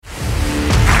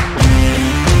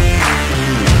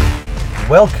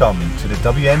Welcome to the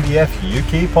WNBF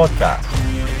UK podcast.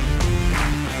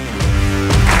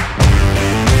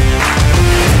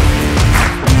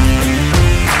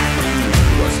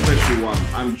 We've got a special one.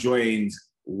 I'm joined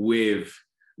with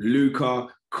Luca,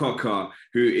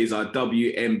 who is our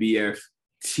WNBF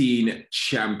teen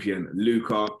champion.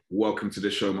 Luca, welcome to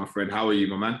the show, my friend. How are you,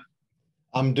 my man?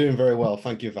 I'm doing very well.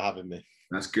 Thank you for having me.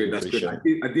 That's good. That's good. I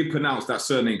did pronounce that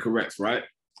surname correct, right?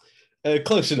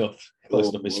 Close enough. Close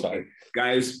enough is fine.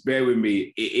 Guys, bear with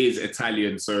me. It is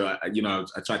Italian, so I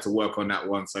tried to work on that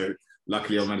one. So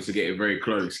luckily, I managed to get it very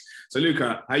close. So,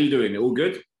 Luca, how you doing? All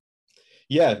good?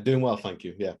 Yeah, doing well, thank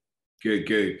you. Yeah.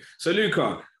 Good. So,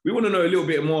 Luca, we want to know a little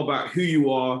bit more about who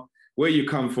you are, where you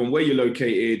come from, where you're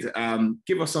located.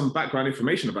 Give us some background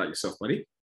information about yourself, buddy.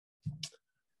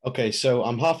 Okay, so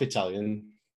I'm half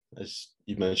Italian, as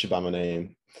you mentioned by my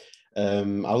name.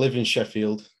 I live in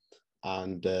Sheffield,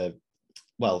 and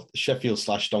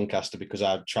Sheffield/Doncaster, because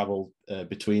I travel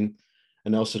between,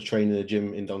 and also train in a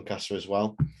gym in Doncaster as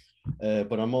well.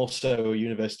 But I'm also a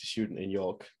university student in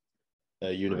York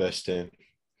University.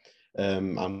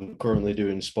 I'm currently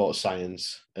doing sports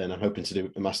science, and I'm hoping to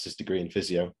do a master's degree in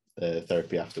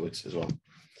physiotherapy afterwards as well.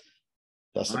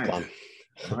 That's the plan.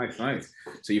 Nice.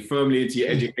 So you're firmly into your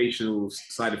educational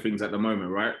side of things at the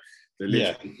moment, right?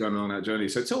 Yeah. Going on that journey.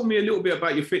 So tell me a little bit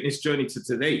about your fitness journey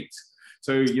to date.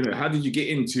 So, how did you get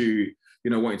into,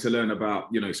 wanting to learn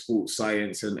about, sports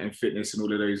science and fitness and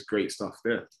all of those great stuff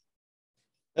there?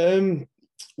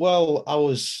 Well, I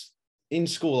was in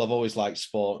school. I've always liked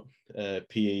sport,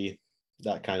 PE,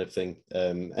 that kind of thing,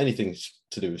 anything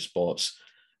to do with sports.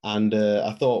 And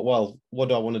I thought, well, what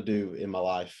do I want to do in my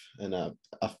life? And I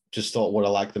just thought what I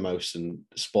like the most, and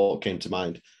sport came to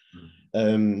mind.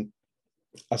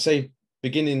 I say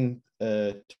beginning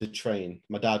to train,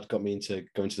 my dad got me into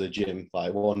going to the gym.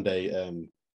 Like one day,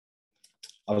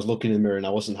 I was looking in the mirror and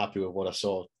I wasn't happy with what I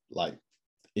saw, like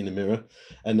in the mirror.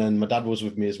 And then my dad was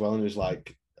with me as well, and he was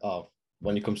like, "Oh,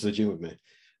 when you come to the gym with me."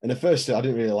 And at first, I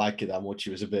didn't really like it that much. He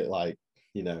was a bit like,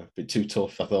 a bit too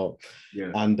tough, I thought.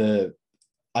 Yeah. And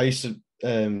I used to,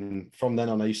 from then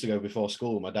on, I used to go before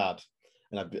school with my dad,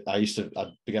 and I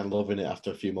began loving it after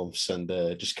a few months, and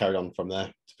just carried on from there,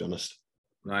 to be honest.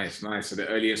 Nice. So the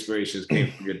early inspirations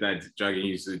came from your dad dragging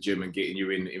you to the gym and getting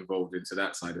you involved into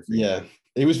that side of things. Yeah,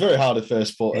 it was very hard at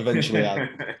first, but eventually, I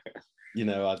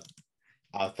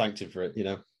thanked him for it.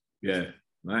 Yeah,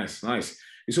 nice.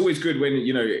 It's always good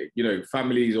when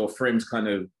families or friends kind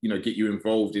of get you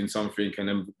involved in something, and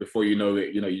then before you know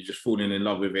it, you're just falling in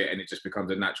love with it, and it just becomes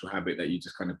a natural habit that you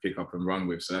just kind of pick up and run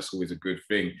with. So that's always a good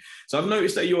thing. So I've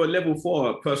noticed that you're a level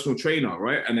 4 personal trainer,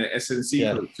 right? And an SNC.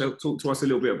 Yeah. So talk to us a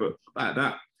little bit about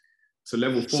that. So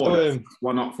level 4, so,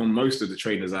 one up from most of the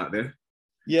trainers out there.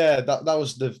 Yeah, that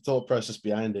was the thought process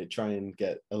behind it. Try and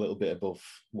get a little bit above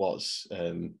what's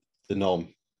the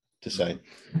norm, to say.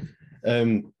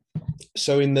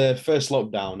 So in the first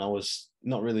lockdown, I was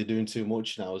not really doing too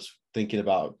much, and I was thinking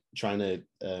about trying to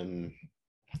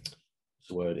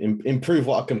improve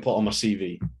what I can put on my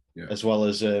CV, as well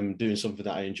as doing something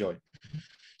that I enjoy.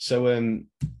 So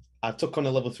I took on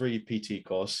a level 3 PT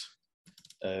course,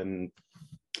 an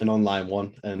online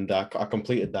one, and I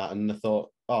completed that. And I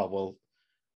thought,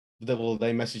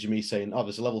 they messaged me saying, "Oh,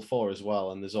 there's a level 4 as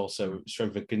well, and there's also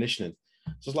strength and conditioning."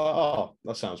 So I was like, "Oh,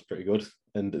 that sounds pretty good."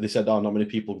 And they said, "Oh, not many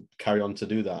people carry on to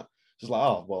do that." So I was like,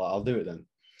 "Oh, well, I'll do it then."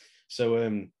 So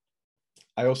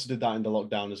I also did that in the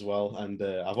lockdown as well. And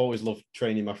I've always loved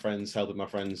training my friends, helping my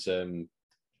friends in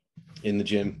the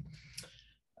gym.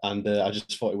 And I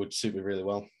just thought it would suit me really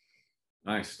well.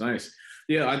 Nice.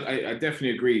 Yeah, I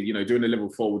definitely agree. Doing the level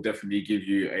 4 will definitely give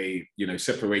you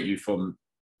separate you from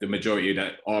the majority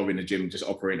that are in the gym just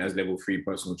operating as level 3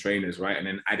 personal trainers, right? And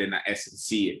then adding that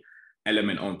S&C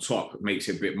element on top makes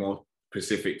it a bit more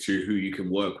specific to who you can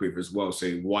work with as well. So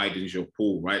it widens your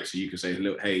pool, right? So you can say,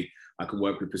 look, hey, I can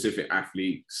work with specific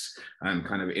athletes and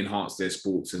kind of enhance their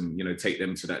sports and, take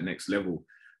them to that next level,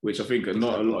 which I think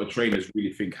not a lot of trainers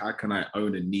really think, how can I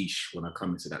own a niche when I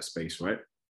come into that space, right?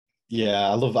 Yeah,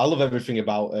 I love everything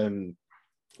about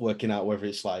working out, whether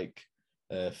it's like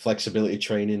flexibility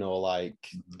training or like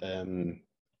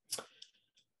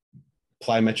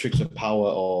plyometrics of power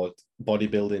or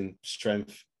bodybuilding,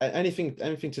 strength, anything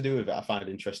to do with it. I find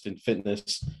interesting.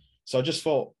 Fitness. So I just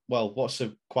thought, well, what's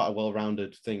quite a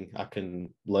well-rounded thing I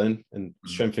can learn, and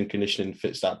strength and conditioning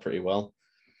fits that pretty well.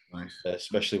 Nice.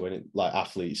 Especially when it like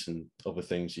athletes and other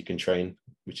things you can train,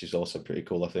 which is also pretty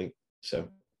cool, I think. So.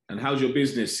 And how's your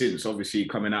business since obviously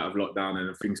coming out of lockdown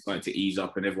and things starting to ease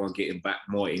up and everyone's getting back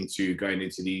more into going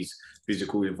into these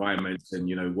physical environments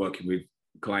and working with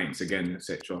clients again,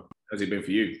 etc.? How's it been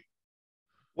for you?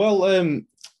 Well,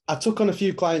 I took on a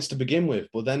few clients to begin with,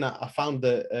 but then I found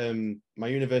that my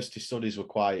university studies were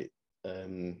quite,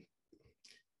 they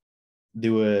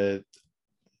were,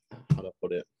 how do I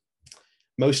put it?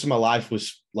 Most of my life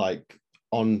was like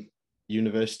on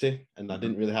university, and I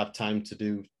didn't really have time to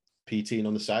do PTing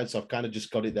on the side. So I've kind of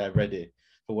just got it there ready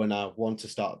for when I want to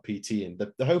start PTing.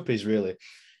 The hope is really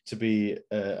to be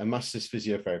a master's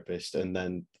physiotherapist and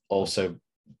then also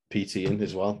PTing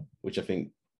as well, which I think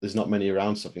there's not many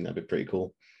around. So I think that'd be pretty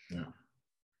cool. Yeah.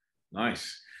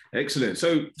 Nice. Excellent.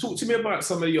 So talk to me about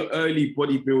some of your early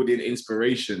bodybuilding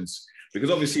inspirations,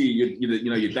 because obviously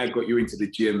your dad got you into the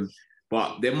gym,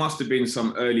 but there must have been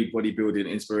some early bodybuilding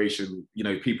inspiration,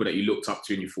 people that you looked up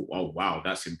to and you thought, oh, wow,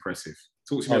 that's impressive.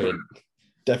 Talk to me about it.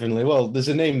 Definitely. Well, there's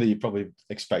a name that you probably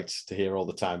expect to hear all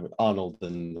the time, Arnold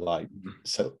and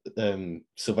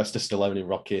Sylvester Stallone and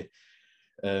Rocky.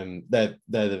 They're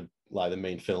the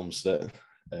main films that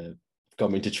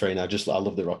got me into training. I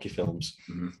love the Rocky films.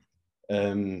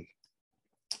 I'd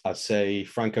say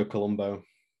Franco Columbo,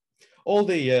 all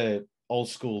the old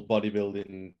school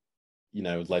bodybuilding,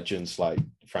 legends like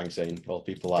Frank Zane, all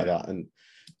people like that. And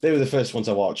they were the first ones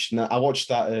I watched. Now I watched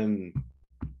that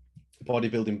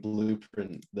bodybuilding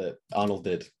blueprint that Arnold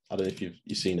did. I don't know if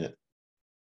you've seen it.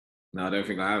 No, I don't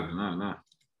think I have. No.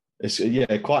 It's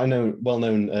quite a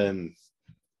well-known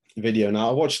video. Now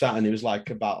I watched that and it was like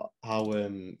about how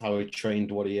he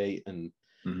trained, what he ate, and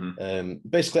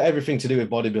basically everything to do with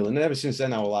bodybuilding. And ever since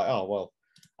then I was like, oh well,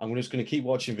 I'm just going to keep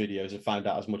watching videos and find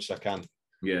out as much as I can.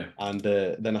 Yeah. And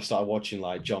then I started watching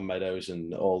like John Meadows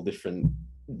and all the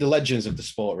legends of the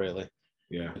sport, really.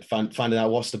 Yeah. Finding out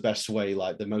what's the best way,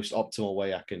 like the most optimal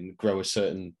way I can grow a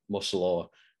certain muscle or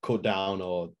cut down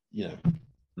or,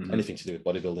 anything to do with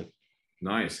bodybuilding.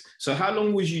 Nice. So how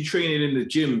long was you training in the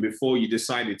gym before you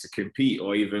decided to compete,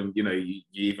 or even, you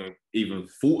even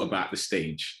thought about the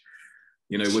stage?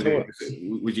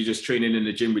 Was you just training in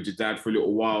the gym with your dad for a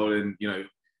little while and,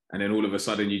 and then all of a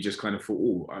sudden you just kind of thought,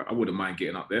 oh, I wouldn't mind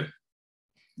getting up there?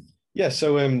 Yeah.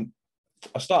 So I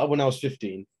started when I was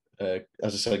 15, as I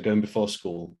said, going before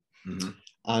school.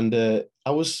 And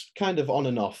I was kind of on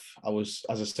and off. I was,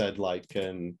 as I said,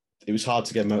 it was hard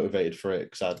to get motivated for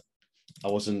it because I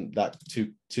wasn't that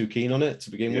too keen on it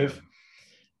to begin with.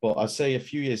 But I'd say a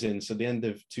few years in, so the end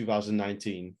of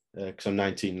 2019, because I'm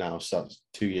 19 now, so that's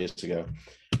 2 years ago,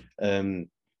 I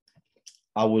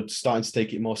was starting to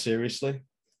take it more seriously.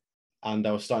 And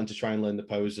I was starting to try and learn the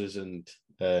poses and,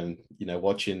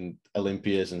 watching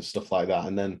Olympias and stuff like that.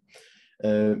 And then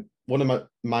one of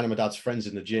mine and my dad's friends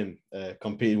in the gym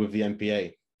competed with the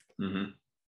NPA.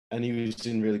 And he was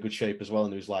in really good shape as well.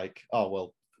 And he was like, oh,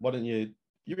 well, why don't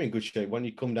you're in good shape. Why don't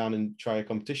you come down and try a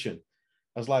competition?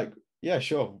 I was like, yeah,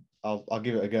 sure. I'll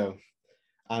give it a go.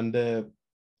 And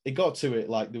it got to it,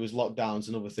 like there was lockdowns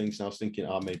and other things. And I was thinking,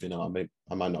 oh, maybe not.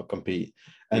 I might not compete.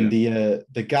 And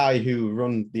the guy who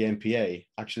run the NPA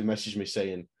actually messaged me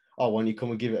saying, oh, why don't you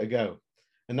come and give it a go?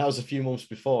 And that was a few months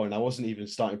before. And I wasn't even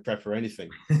starting prep or anything.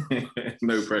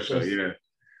 No pressure.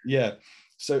 Yeah.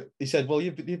 So he said, well,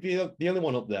 you'd be the only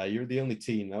one up there. You're the only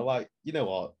teen. I'm like, you know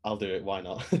what? I'll do it. Why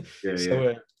not?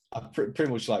 I pretty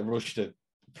much rushed to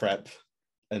prep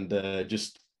and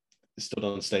just stood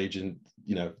on stage and,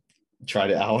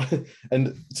 tried it out.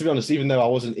 And to be honest, even though I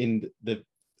wasn't in the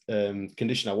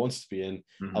condition I wanted to be in,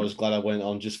 I was glad I went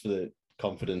on just for the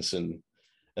confidence and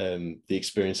the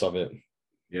experience of it.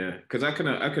 Yeah, because I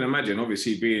can imagine,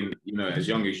 obviously, being, as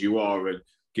young as you are and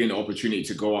getting the opportunity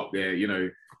to go up there,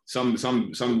 some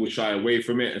will shy away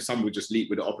from it and some will just leap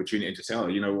with the opportunity and just say,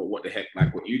 oh, what the heck,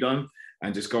 like what you done,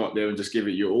 and just go up there and just give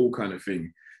it your all kind of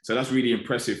thing. So that's really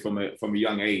impressive from a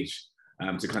young age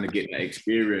to kind of get that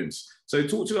experience. So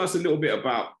talk to us a little bit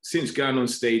about, since going on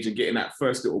stage and getting that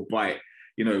first little bite,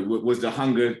 was the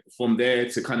hunger from there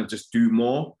to kind of just do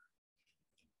more?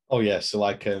 Oh yeah, so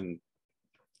I've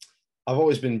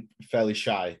always been fairly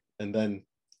shy, and then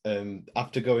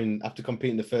after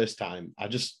competing the first time, I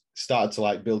just started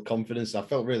to build confidence. I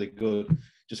felt really good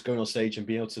just going on stage and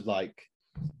being able to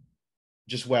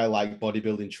just wear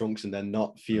bodybuilding trunks and then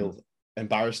not feel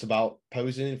embarrassed about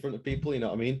posing in front of people, you know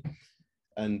what I mean?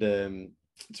 And to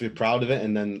be proud of it.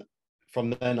 And then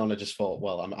from then on, I just thought,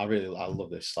 well, I love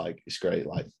this. It's great.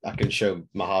 I can show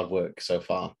my hard work so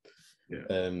far.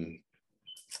 Yeah.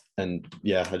 And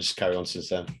yeah, I just carry on since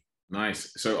then.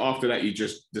 Nice. So after that, you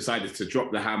just decided to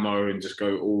drop the hammer and just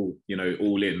go all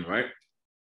in, right?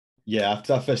 Yeah.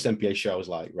 After that first MPA show, I was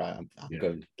like, right, I'm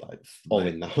going all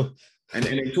in now. And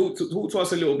then talk to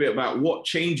us a little bit about what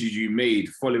changes you made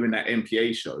following that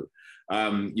MPA show.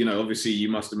 You know, obviously you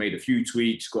must have made a few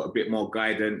tweaks, got a bit more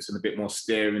guidance and a bit more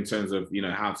steer in terms of, you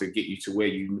know, how to get you to where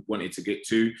you wanted to get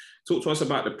to. Talk to us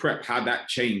about the prep, how that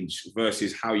changed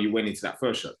versus how you went into that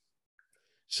first show.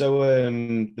 So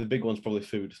the big one's probably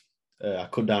food. I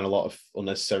cut down a lot of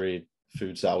unnecessary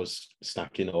foods that I was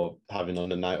snacking or having on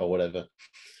the night or whatever.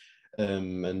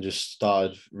 And just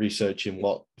started researching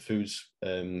what foods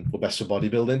were best for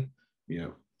bodybuilding.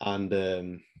 Yeah.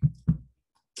 And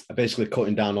basically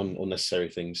cutting down on unnecessary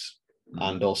things,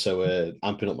 and also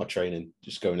amping up my training,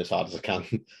 just going as hard as I can.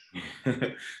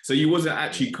 So you wasn't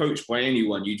actually coached by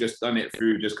anyone, you just done it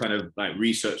through just kind of like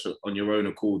research on your own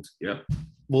accord? Yeah.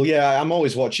 Well, yeah, I'm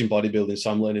always watching bodybuilding,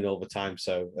 so I'm learning all the time.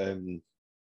 So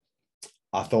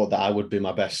I thought that I would be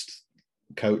my best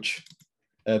coach.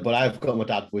 But I've got my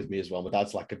dad with me as well. My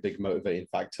dad's like a big motivating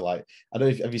factor. Like, I don't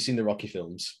know if have you seen the Rocky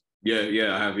films?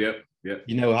 Yeah, I have. Yeah.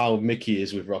 You know how Mickey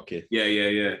is with Rocky?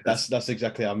 Yeah. That's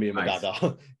exactly how me and my dad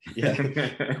are. Yeah.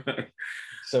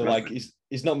 So like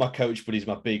he's not my coach, but he's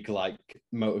my big like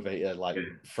motivator, like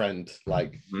friend.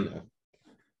 Like, you know.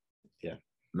 Yeah.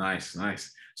 Nice.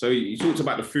 So you talked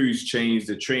about the foods changed,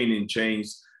 the training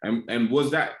changed. And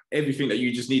was that everything that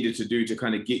you just needed to do to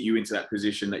kind of get you into that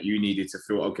position that you needed to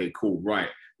feel, okay, cool, right,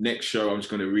 next show, I'm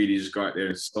just going to really just go out there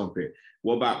and stomp it?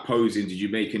 What about posing? Did you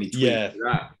make any tweaks to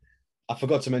that? I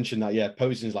forgot to mention that. Yeah,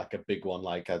 posing is like a big one.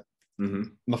 Like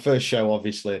my first show,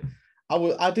 obviously,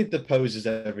 I did the poses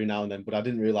every now and then, but I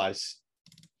didn't realize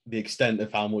the extent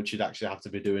of how much you'd actually have to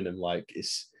be doing them. Like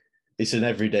it's an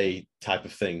everyday type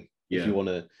of thing. Yeah. If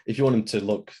you want them to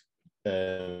look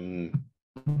the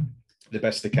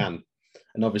best they can,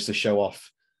 and obviously show off.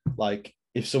 Like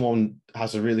if someone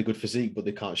has a really good physique but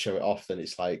they can't show it off, then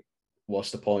it's like,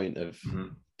 what's the point of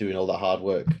doing all that hard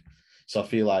work? So I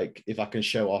feel like if I can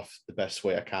show off the best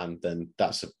way I can, then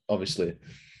that's obviously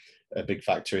a big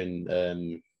factor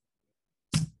in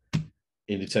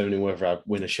determining whether I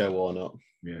win a show or not.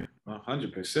 Yeah,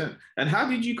 100%. And how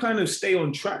did you kind of stay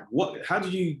on track? How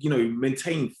did you,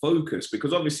 maintain focus?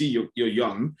 Because obviously you're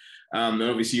young, and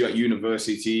obviously you're at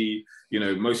university.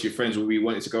 Most of your friends will be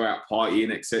wanting to go out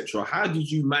partying, etc. How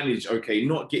did you manage,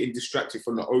 not getting distracted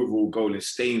from the overall goal and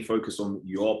staying focused on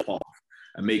your path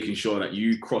and making sure that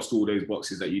you crossed all those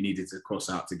boxes that you needed to cross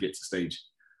out to get to stage?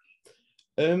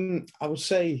 I would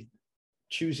say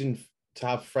choosing to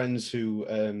have friends who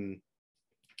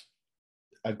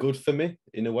are good for me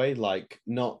in a way, like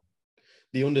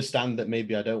they understand that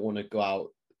maybe I don't want to go out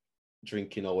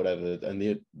drinking or whatever, and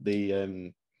they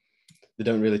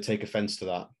don't really take offense to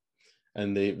that,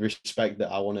 and they respect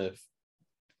that I want to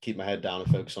keep my head down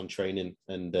and focus on training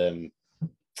and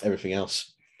everything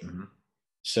else.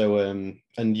 So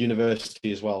and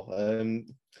university as well.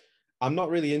 I'm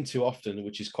not really in too often,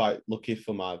 which is quite lucky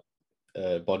for my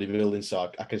bodybuilding,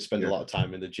 so I can spend a lot of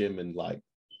time in the gym and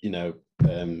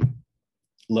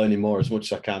learning more as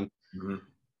much as I can,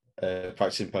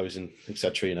 practicing posing,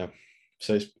 etc.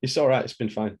 So it's all right. It's been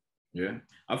fine. Yeah,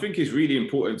 I think it's really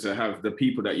important to have the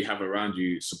people that you have around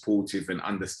you supportive and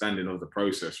understanding of the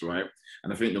process, right?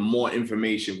 And I think the more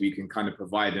information we can kind of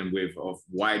provide them with of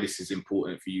why this is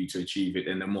important for you to achieve it,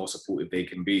 then the more supportive they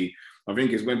can be. I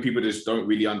think it's when people just don't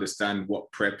really understand what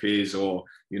prep is, or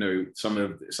some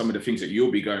of the things that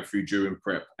you'll be going through during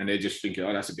prep, and they're just thinking,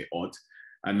 oh, that's a bit odd,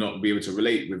 and not be able to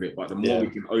relate with it. But the more we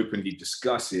can openly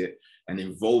discuss it and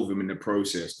involve them in the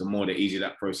process, the more the easier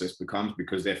that process becomes,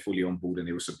 because they're fully on board and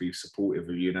they will be supportive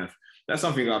of you. And that's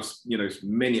something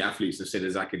many athletes have said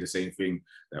exactly the same thing,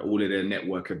 that all of their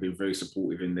network have been very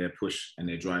supportive in their push and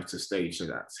their drive to stage. So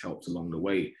that's helped along the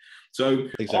way. So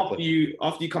exactly.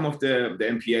 after you come off the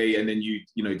MPA and then you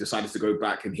decided to go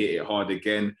back and hit it hard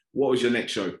again, what was your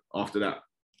next show after that?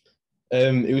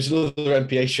 It was another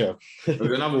MPA show. There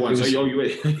was another one.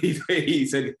 He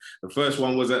said the first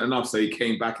one wasn't enough, so he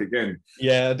came back again.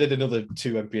 Yeah, I did another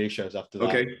 2 MPA shows after that.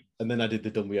 Okay. And then I did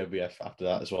the WNBF after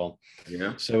that as well.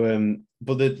 Yeah. So,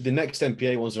 but the next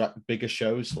MPA ones are bigger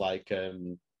shows, like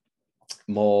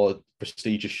more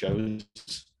prestigious shows.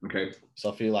 Okay. So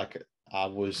I feel like I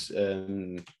was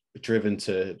driven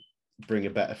to bring a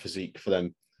better physique for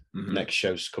them. Next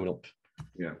shows coming up.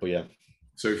 Yeah. But yeah.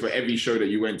 So for every show that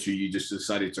you went to, you just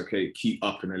decided to keep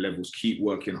up in the levels, keep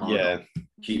working hard.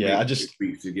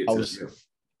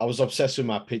 I was obsessed with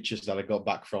my pictures that I got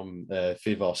back from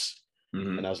Fivos,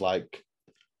 and I was like,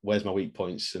 "Where's my weak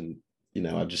points?" And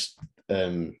I just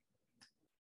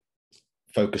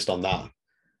focused on that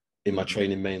in my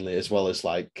training mainly, as well as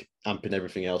like amping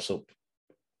everything else up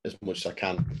as much as I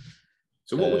can.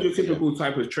 So what was your typical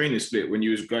type of training split when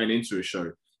you was going into a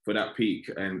show for that peak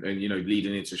and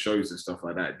leading into shows and stuff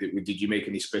like that? Did you make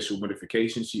any special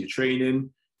modifications to your training?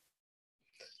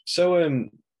 So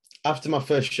after my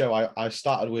first show, I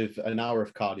started with an hour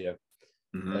of cardio.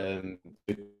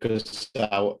 Because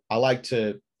I like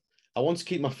to, I want to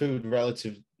keep my food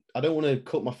relative. I don't want to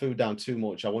cut my food down too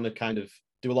much. I want to kind of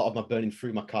do a lot of my burning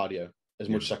through my cardio as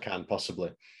much as I can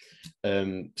possibly.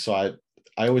 So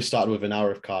I always started with an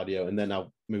hour of cardio, and then I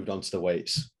moved on to the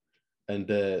weights. And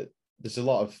there's a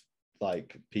lot of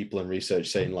like people and research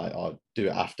saying like, oh, do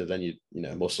it after, then you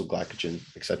know, muscle glycogen,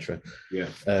 etc. Yeah.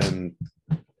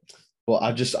 But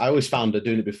I always found that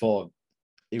doing it before,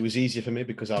 it was easier for me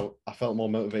because I felt more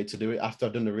motivated to do it. After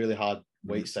I'd done a really hard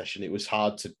weight session, it was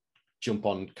hard to jump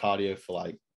on cardio for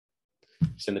like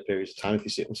extended periods of time, if you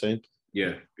see what I'm saying.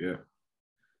 Yeah, yeah.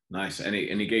 Nice. And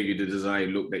it gave you the desired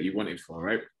look that you wanted for,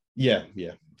 right? Yeah.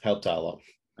 Helped out a lot.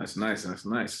 That's nice.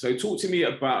 So talk to me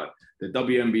about the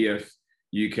WNBF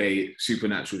UK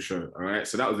Supernatural show, all right?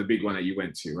 So that was the big one that you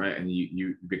went to, right? And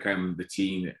you became the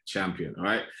teen champion, all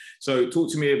right? So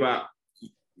talk to me about,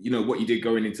 you know, what you did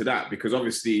going into that, because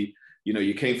obviously, you know,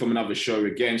 you came from another show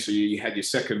again, so you had your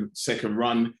second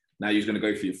run. Now you're going to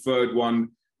go for your third one.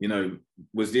 You know,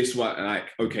 was this what, like,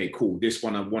 okay, cool, this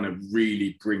one I want to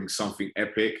really bring something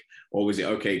epic, or was it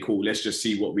okay, cool, let's just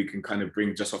see what we can kind of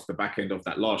bring just off the back end of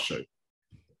that last show?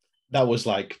 That was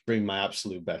like bring my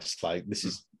absolute best. Like this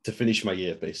is to finish my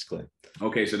year basically.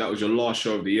 Okay, so that was your last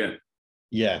show of the year.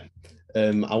 Yeah,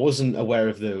 I wasn't aware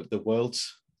of the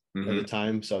worlds at the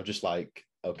time, so just like,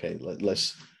 okay,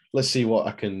 let's see what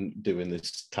I can do in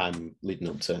this time leading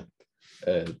up to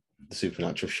the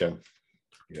Supernatural show.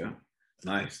 Yeah,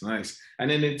 nice. And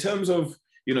then in terms of,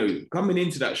 you know, coming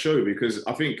into that show, because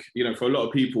I think, you know, for a lot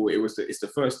of people, it's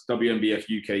the first WNBF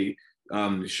UK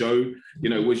show. You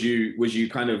know, was you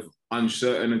kind of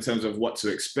uncertain in terms of what to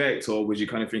expect, or was you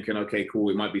kind of thinking, okay, cool,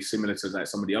 it might be similar to like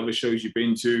some of the other shows you've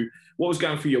been to? What was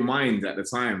going through your mind at the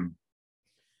time?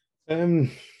 I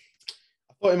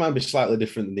thought it might be slightly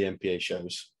different than the NPA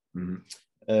shows,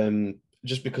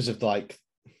 just because of like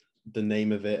the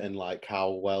name of it and like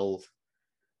how well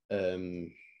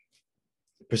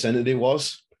presented it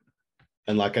was.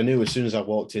 And like I knew as soon as I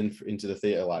walked into the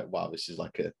theater, like, wow, this is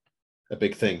like a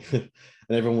big thing. And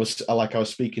everyone was like, I was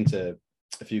speaking to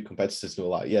a few competitors and they were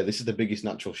like, yeah, this is the biggest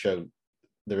natural show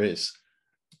there is.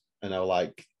 And I was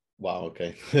like, wow,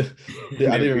 okay. I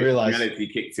didn't realize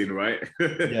reality kicked in, right?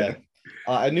 Yeah.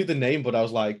 I knew the name, but I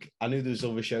was like, I knew there was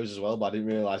other shows as well, but I didn't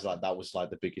realize like that was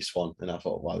like the biggest one. And I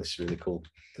thought, wow, this is really cool.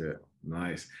 Yeah,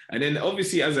 nice. And then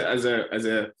obviously as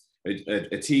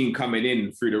a team coming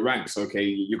in through the ranks, okay,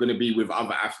 you're going to be with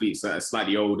other athletes that are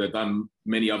slightly older, done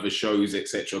many other shows,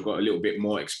 etc., got a little bit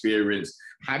more experience.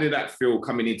 How did that feel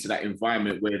coming into that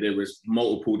environment where there was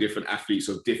multiple different athletes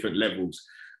of different levels,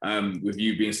 with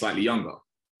you being slightly younger?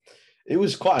 It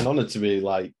was quite an honor to be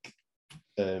like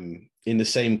in the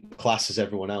same class as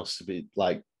everyone else, to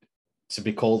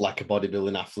be called like a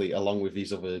bodybuilding athlete along with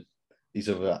these other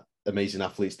amazing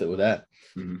athletes that were there.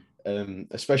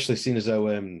 Especially seeing as though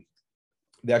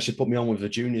they actually put me on with the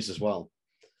juniors as well,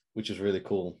 which was really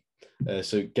cool.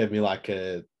 So it gave me like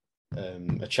a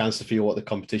chance to feel what the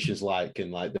competition's like,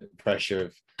 and like the pressure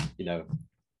of, you know,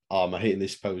 how am I hitting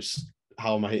this pose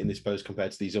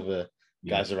compared to these other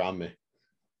guys around me?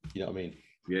 You know what I mean?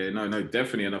 Yeah, no,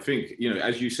 definitely. And I think, you know,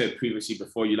 as you said previously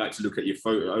before, you like to look at your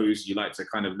photos, you like to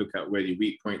kind of look at where your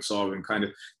weak points are and kind of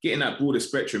getting that broader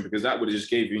spectrum, because that would have just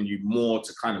given you more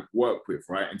to kind of work with,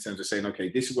 right? In terms of saying,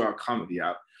 okay, this is where I'm currently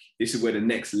at. This is where the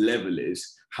next level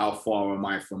is. How far am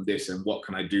I from this? And what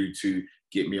can I do to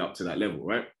get me up to that level,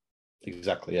 right?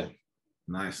 Exactly, yeah.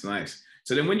 Nice.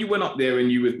 So then when you went up there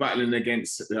and you was battling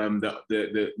against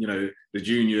the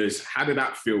juniors, how did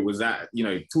that feel? Was that, you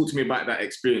know, talk to me about that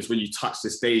experience when you touched the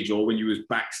stage, or when you was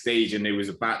backstage and they was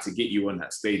about to get you on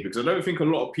that stage? Because I don't think a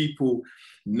lot of people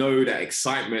know that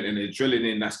excitement and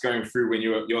adrenaline that's going through when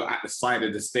you're at the side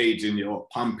of the stage and you're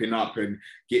pumping up and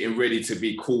getting ready to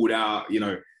be called out. You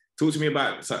know, talk to me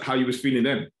about how you was feeling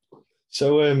then.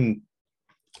 So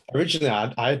originally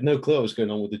I had no clue what was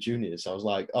going on with the juniors. I was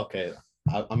like, okay,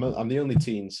 I'm the only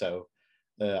teen, so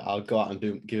I'll go out and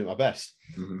give it my best.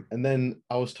 And then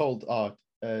I was told, oh,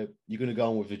 you're going to go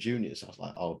on with the juniors. I was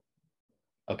like, oh,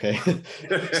 okay.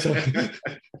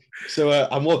 so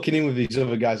I'm walking in with these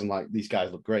other guys. I'm like, these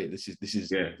guys look great. This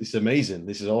is amazing.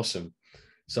 This is awesome.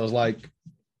 So I was like,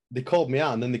 they called me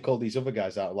out, and then they called these other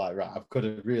guys out. Like, right, I've got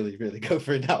to really, really go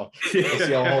for it now. Let's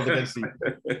see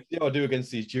how I do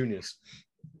against these juniors.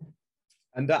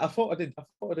 And I thought I did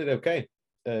okay.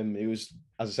 It was,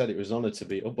 as I said, it was an honor to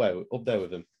be up there with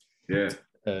them. Yeah.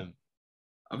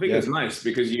 I think it's nice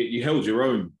because you held your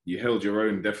own. You held your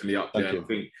own definitely up there. I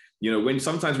think, when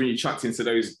sometimes when you chucked into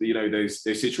those, those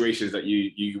situations that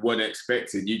you weren't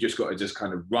expecting, you just got to just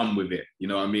kind of run with it. You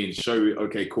know what I mean? Show,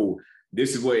 okay, cool.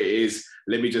 This is what it is.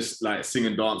 Let me just like sing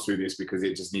and dance with this because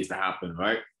it just needs to happen,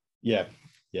 right? Yeah,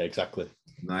 exactly.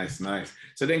 Nice.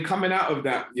 So then coming out of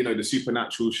that, the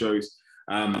supernatural shows,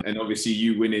 and obviously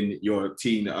you winning your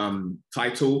teen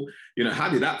title, how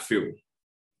did that feel?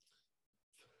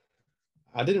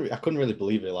 I couldn't really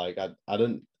believe it. Like I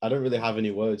don't really have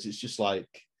any words. It's just like,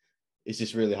 it's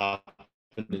just really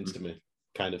happening to me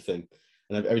kind of thing.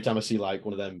 And every time I see like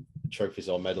one of them trophies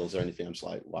or medals or anything, I'm just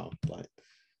like, wow, like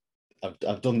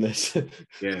I've done this.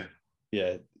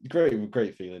 Yeah.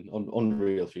 Great feeling,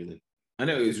 unreal feeling. I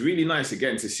know, it was really nice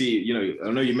again to see, I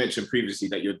know you mentioned previously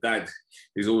that your dad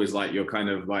is always like your kind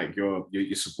of like your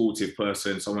supportive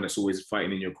person, someone that's always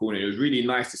fighting in your corner. It was really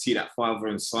nice to see that father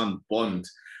and son bond.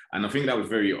 And I think that was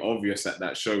very obvious at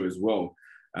that show as well.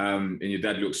 And your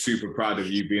dad looked super proud of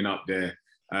you being up there.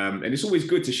 And it's always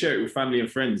good to share it with family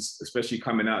and friends, especially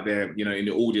coming out there, in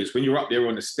the audience. When you're up there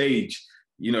on the stage,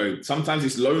 sometimes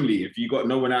it's lonely if you got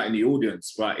no one out in the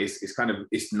audience, but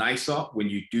it's nicer when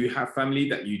you do have family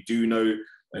that you do know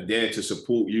are there to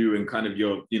support you and kind of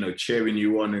you're, cheering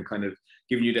you on and kind of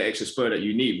giving you the extra spur that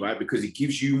you need, right? Because it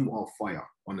gives you more fire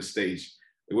on the stage.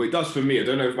 Well, it does for me. I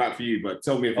don't know about for you, but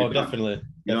tell me if it does. Definitely.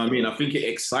 You know what I mean? I think it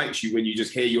excites you when you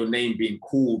just hear your name being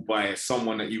called by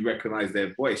someone that you recognize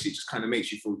their voice. It just kind of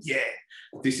makes you feel, yeah,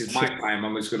 this is my time.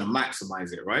 I'm just going to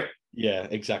maximize it, right? Yeah,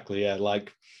 exactly. Yeah,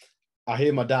 like I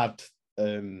hear my dad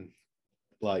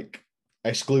like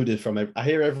excluded from it. I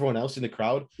hear everyone else in the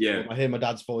crowd. Yeah. I hear my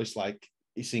dad's voice, like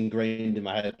it's ingrained in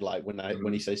my head, like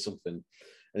when he says something,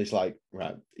 and it's like,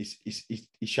 right,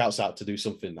 he shouts out to do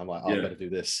something. I'm like, I better do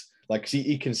this. Like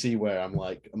he can see where I'm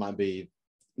like, I might be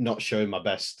not showing my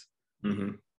best,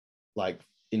 like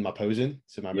in my posing.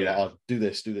 So I might be like, oh, do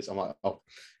this. I'm like, oh,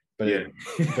 better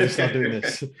start doing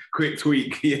this. Quick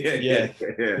tweak. Yeah.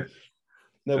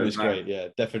 No, it was great. Yeah,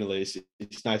 definitely.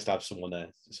 It's nice to have someone there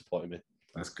supporting me.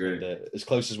 That's good. And, as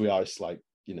close as we are, it's like,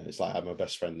 it's like I have my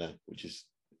best friend there, which is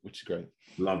great.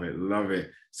 Love it.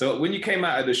 So when you came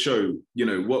out of the show,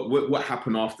 what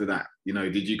happened after that?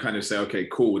 Did you kind of say, okay,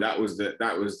 cool, that was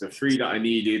the free that I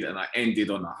needed, and I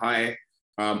ended on a high.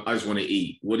 I just want to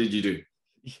eat. What did you do?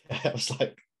 Yeah, I was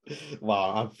like,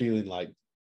 wow, I'm feeling like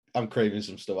I'm craving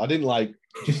some stuff. I didn't like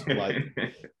just like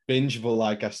binge, but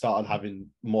like I started having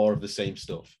more of the same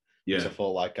stuff. Yeah, I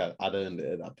felt like I'd earned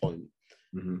it at that point.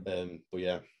 But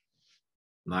yeah.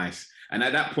 Nice. And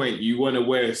at that point, you weren't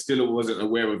wasn't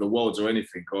aware of the worlds or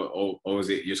anything, or was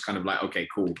it just kind of like, okay,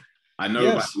 cool, I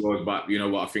know about the world, but you know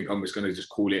what, I think I'm just going to just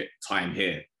call it time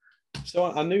here.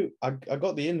 So I knew I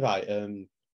got the invite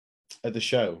at the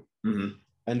show, and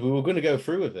we were going to go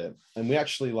through with it, and we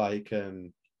actually like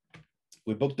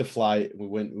we booked the flight. We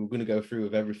were going to go through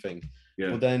with everything.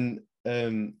 Yeah. But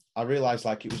then I realized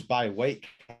like it was by weight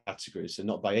categories and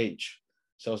not by age.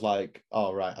 So I was like,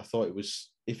 oh, right. I thought it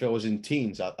was, if I was in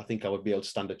teens, I think I would be able to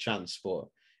stand a chance. But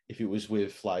if it was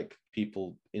with like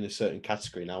people in a certain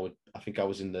category, and I think I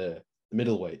was in the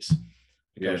middleweights.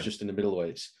 I was just in the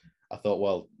middleweights. I thought,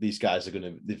 well, these guys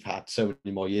they've had so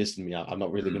many more years than me. I'm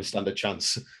not really going to stand a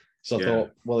chance. So I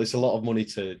thought, well, it's a lot of money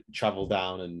to travel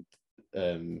down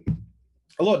and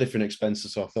a lot of different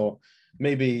expenses. So I thought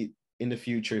maybe in the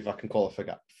future, if I can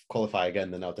qualify again,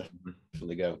 then I'll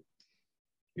definitely go.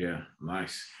 Yeah,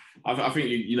 nice. I think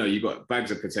you got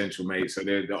bags of potential, mate. So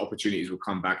the opportunities will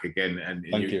come back again, and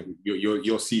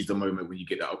you'll seize the moment when you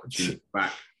get that opportunity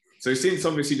back. So since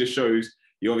obviously the shows,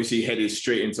 you obviously headed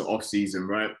straight into off season,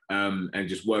 right? And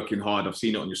just working hard. I've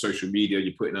seen it on your social media.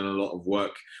 You're putting in a lot of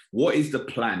work. What is the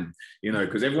plan?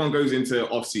 Because everyone goes into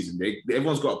off season.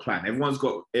 Everyone's got a plan. Everyone's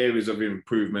got areas of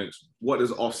improvements. What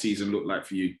does off season look like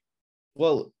for you?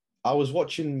 Well, I was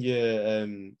watching your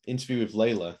interview with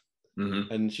Layla.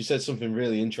 And she said something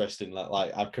really interesting that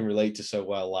like I can relate to so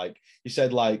well. Like you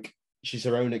said, like she's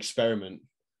her own experiment,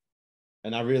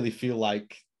 and I really feel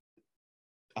like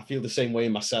I feel the same way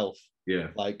myself. Yeah.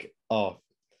 Like, oh,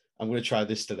 I'm going to try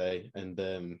this today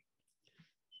and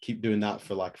keep doing that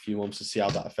for like a few months to see how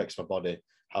that affects my body,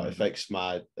 how it affects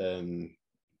my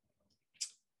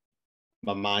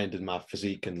my mind and my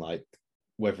physique, and like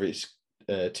whether it's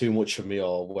too much for me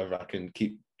or whether I can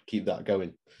keep that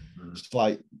going. It's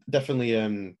like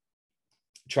definitely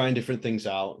trying different things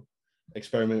out,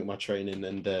 experiment with my training,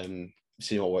 and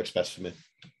seeing what works best for me.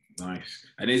 Nice.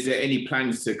 And is there any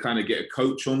plans to kind of get a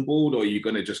coach on board, or are you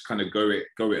going to just kind of go it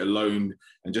alone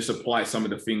and just apply some of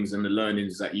the things and the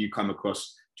learnings that you come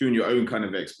across during your own kind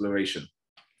of exploration?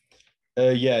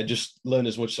 Yeah, just learn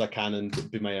as much as I can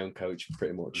and be my own coach,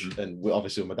 pretty much. And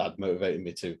obviously, my dad motivated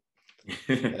me too.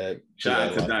 Shout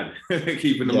out to dad,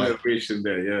 keeping the motivation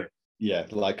there. Yeah. Yeah,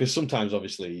 like, because sometimes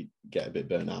obviously you get a bit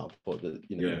burnt out, but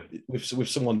with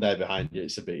someone there behind you,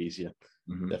 it's a bit easier.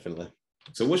 Definitely.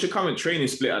 So what's your current training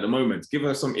split at the moment? Give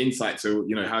us some insight to,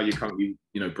 how you're currently,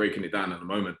 breaking it down at the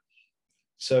moment.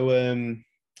 So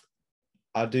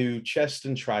I do chest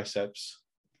and triceps.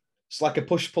 It's like a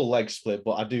push-pull leg split,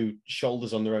 but I do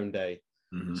shoulders on their own day.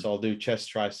 So I'll do chest,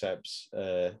 triceps,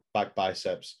 back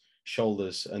biceps,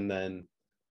 shoulders, and then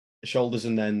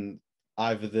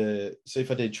so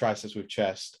if I did triceps with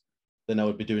chest, then I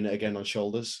would be doing it again on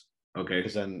shoulders. Okay.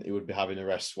 Because then it would be having a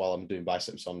rest while I'm doing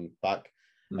biceps on back.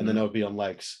 And then I would be on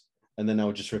legs. And then I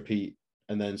would just repeat.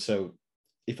 And then so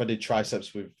if I did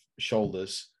triceps with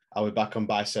shoulders, I would back on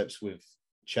biceps with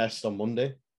chest on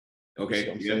Monday. Okay.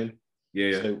 What I'm saying?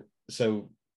 Yeah. So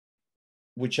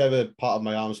whichever part of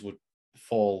my arms would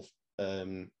fall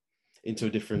into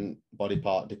a different body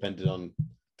part depending on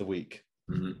the week.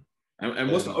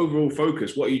 And what's the overall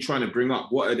focus? What are you trying to bring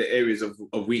up? What are the areas of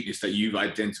weakness that you've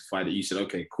identified that you said,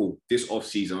 okay, cool, this off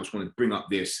season, I just want to bring up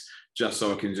this just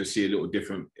so I can just see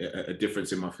a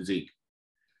difference in my physique?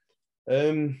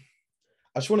 I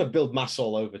just want to build mass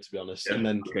all over, to be honest. Yeah. And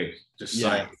then just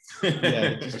size.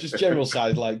 just general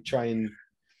size, like try and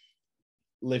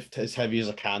lift as heavy as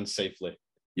I can safely.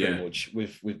 Pretty much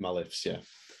with my lifts. Yeah.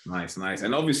 Nice.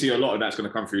 And obviously a lot of that's going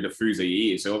to come through the foods that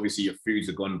you eat. So obviously your foods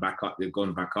have gone back up,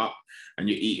 and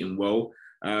you're eating well.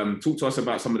 Talk to us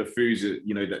about some of the foods that,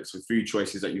 that's the food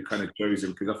choices that you've kind of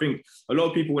chosen. Because I think a lot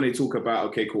of people, when they talk about,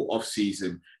 okay, cool, off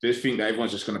season, they just think that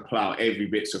everyone's just going to plow every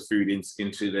bits of food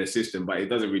into their system, but it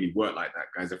doesn't really work like that,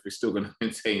 guys. If we're still going to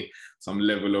maintain some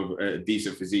level of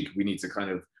decent physique, we need to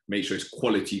kind of make sure it's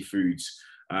quality foods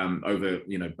over,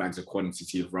 bags of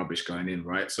quantity of rubbish going in,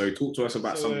 right? So talk to us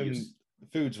about some of these.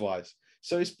 Foods wise,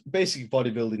 so it's basically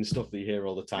bodybuilding stuff that you hear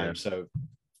all the time. So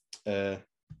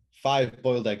 5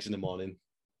 boiled eggs in the morning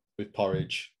with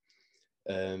porridge,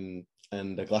 and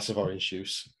a glass of orange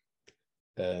juice.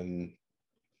 Then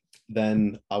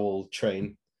I will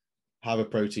train, have a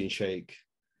protein shake,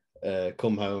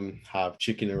 come home, have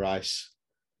chicken and rice,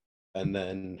 and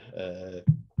then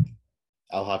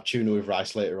I'll have tuna with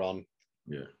rice later on.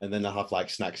 And then I'll have like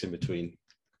snacks in between.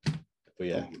 But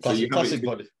yeah, classic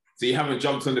body. So you haven't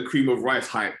jumped on the cream of rice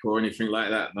hype or anything like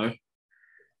that, no?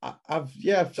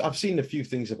 I've seen a few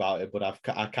things about it, but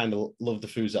I kind of love the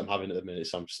foods that I'm having at the minute,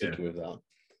 so I'm sticking with that.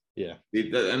 Yeah,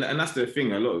 and that's the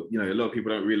thing. A lot of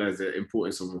people don't realize the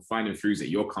importance of finding foods that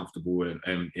you're comfortable with,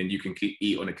 and you can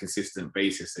eat on a consistent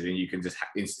basis, and then you can just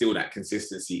instill that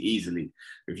consistency easily.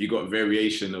 If you've got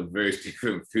variation of various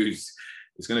different foods,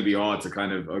 it's going to be hard to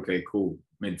kind of, okay, cool,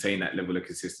 maintain that level of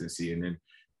consistency, and then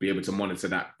be able to monitor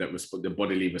the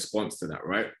bodily response to that,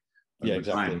 right? Yeah,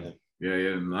 exactly.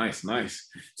 Yeah, nice.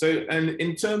 So, and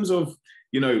in terms of,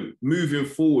 moving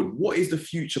forward, what is the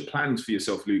future plans for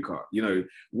yourself, Luca?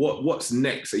 What's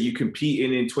next? Are you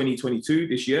competing in 2022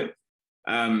 this year?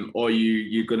 Or are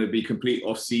you going to be complete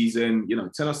off season? Give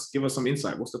us some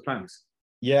insight. What's the plans?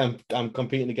 Yeah, I'm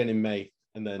competing again in May,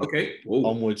 and then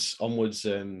onwards.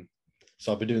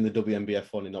 So I'll be doing the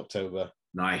WNBF one in October.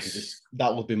 Nice.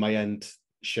 That will be my end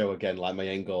show again, like my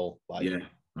end goal.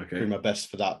 Bring my best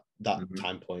for that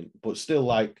time point, but still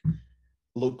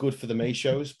look good for the May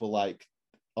shows. But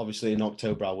obviously in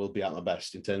October I will be at my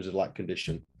best in terms of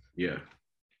condition. Yeah,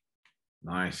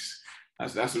 nice.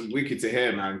 That's wicked to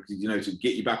hear, man. To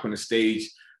get you back on the stage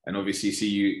and obviously see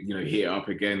you hit it up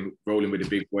again, rolling with the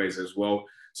big boys as well.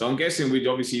 So I'm guessing with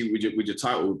your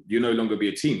title, you no longer be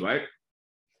a team, right?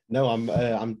 No,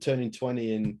 I'm turning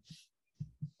 20 in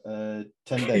 10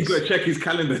 days. He's got to check his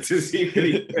calendar to see if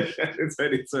it's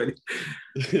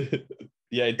 2020.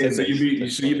 Yeah, so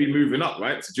you'll be moving up,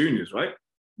 right, to juniors, right?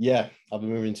 Yeah, I'll be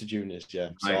moving to juniors, yeah.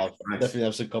 So I'll definitely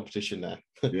have some competition there.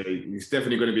 Yeah, it's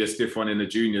definitely going to be a stiff one in the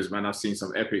juniors, man. I've seen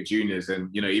some epic juniors,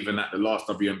 and even at the last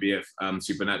WNBF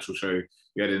Supernatural show,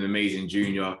 we had an amazing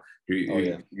junior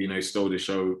who stole the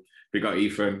show. Big up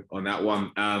Ethan on that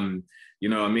one. You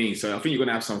know what I mean? So I think you're going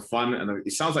to have some fun. And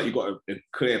it sounds like you've got a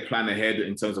clear plan ahead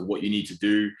in terms of what you need to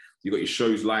do. You've got your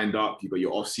shows lined up. You've got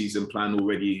your off-season plan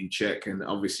already in check. And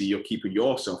obviously you're keeping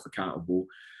yourself accountable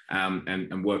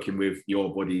and working with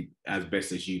your body as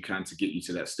best as you can to get you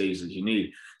to that stage that you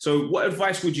need. So what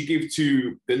advice would you give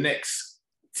to the next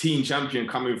teen champion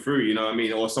coming through? You know what I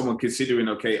mean? Or someone considering,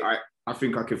 okay, I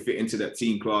think I can fit into that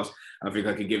teen class. I think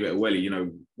I can give it a welly.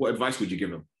 What advice would you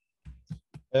give them?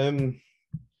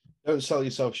 Don't sell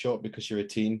yourself short because you're a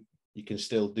teen. You can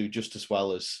still do just as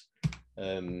well as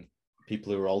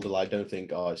people who are older, like, don't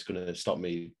think, oh, it's going to stop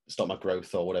my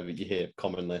growth or whatever you hear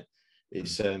commonly.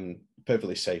 It's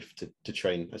perfectly safe to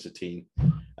train as a teen,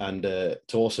 and to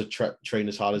also train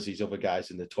as hard as these other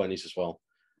guys in their 20s as well.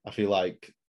 I feel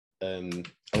like a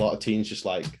lot of teens just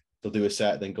like, they'll do a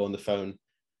set, then go on the phone,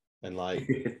 and like,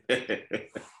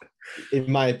 in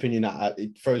my opinion,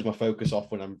 it throws my focus off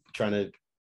when I'm trying to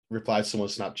reply to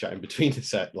someone's Snapchat in between the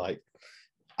set. Like,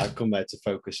 I come there to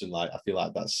focus, and like, I feel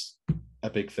like that's a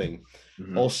big thing.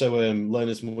 Mm-hmm. Also, learn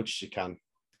as much as you can,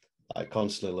 like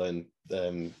constantly learn.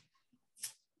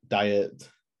 Diet,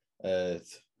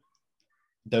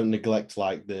 don't neglect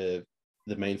like the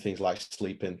main things like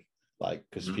sleeping, like,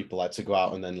 because people like to go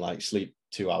out and then like sleep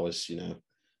 2 hours, you know.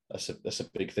 That's a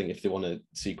big thing. If they want to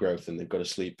see growth, and they've got to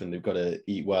sleep, and they've got to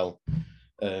eat well,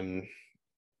 and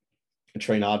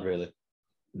train hard, really.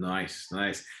 Nice.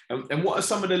 And what are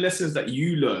some of the lessons that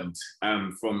you learned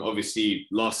from obviously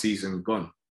last season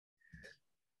gone?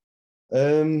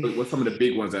 What's some of the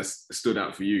big ones that stood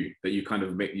out for you that you kind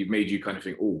of made you kind of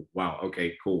think, oh wow,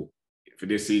 okay, cool, for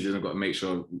this season I've got to make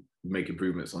sure we make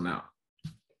improvements on that?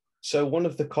 So one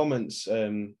of the comments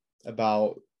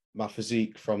about my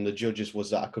physique from the judges was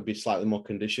that I could be slightly more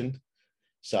conditioned.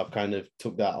 So I've kind of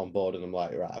took that on board, and I'm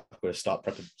like, right, I've got to start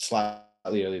prepping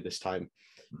slightly early this time,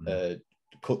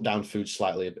 cut down food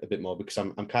slightly a bit more, because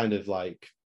I'm kind of like,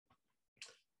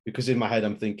 because in my head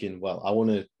I'm thinking, well, I want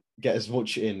to get as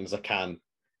much in as I can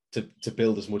to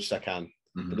build as much as I can.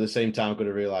 But at the same time, I've got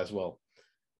to realize, well,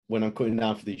 when I'm cutting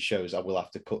down for these shows, I will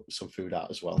have to cut some food out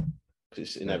as well, because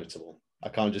it's inevitable. I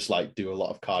can't just like do a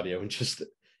lot of cardio and just,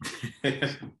 you know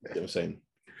what I'm saying?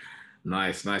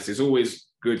 Nice. It's always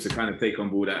good to kind of take on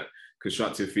board that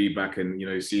constructive feedback and, you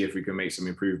know, see if we can make some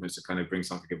improvements to kind of bring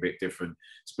something a bit different,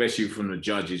 especially from the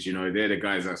judges. You know, they're the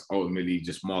guys that's ultimately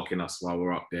just marking us while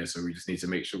we're up there. So we just need to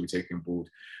make sure we take on board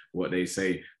what they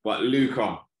say. But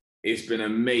Luca, it's been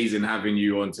amazing having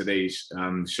you on today's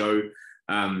show.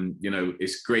 You know,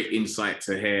 it's great insight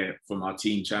to hear from our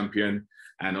team champion.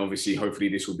 And obviously, hopefully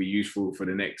this will be useful for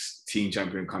the next team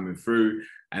champion coming through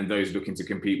and those looking to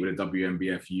compete with the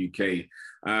WNBF UK.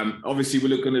 Obviously,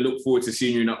 we're going to look forward to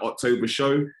seeing you in the October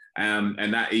show.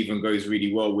 And that even goes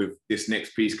really well with this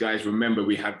next piece, guys. Remember,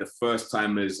 we have the first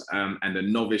timers and the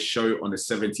novice show on the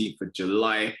 17th of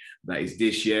July. That is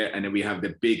this year. And then we have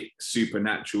the big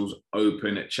Supernaturals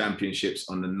Open Championships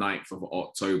on the 9th of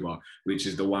October, which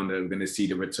is the one that we're going to see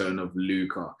the return of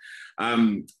Luca.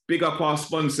 Big up our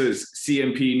sponsors,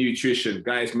 CMP Nutrition.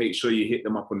 Guys, make sure you hit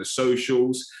them up on the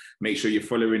socials. Make sure you're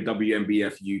following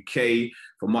WNBF UK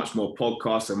for much more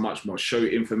podcasts and much more show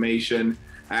information.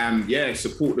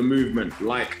 Support the movement,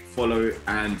 like, follow,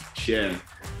 and share.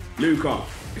 Luca,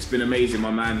 it's been amazing, my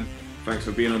man. Thanks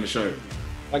for being on the show.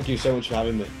 Thank you so much for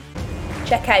having me.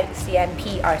 Check out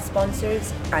CMP, our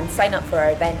sponsors, and sign up for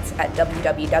our events at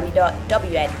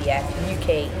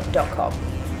www.wnbfuk.com.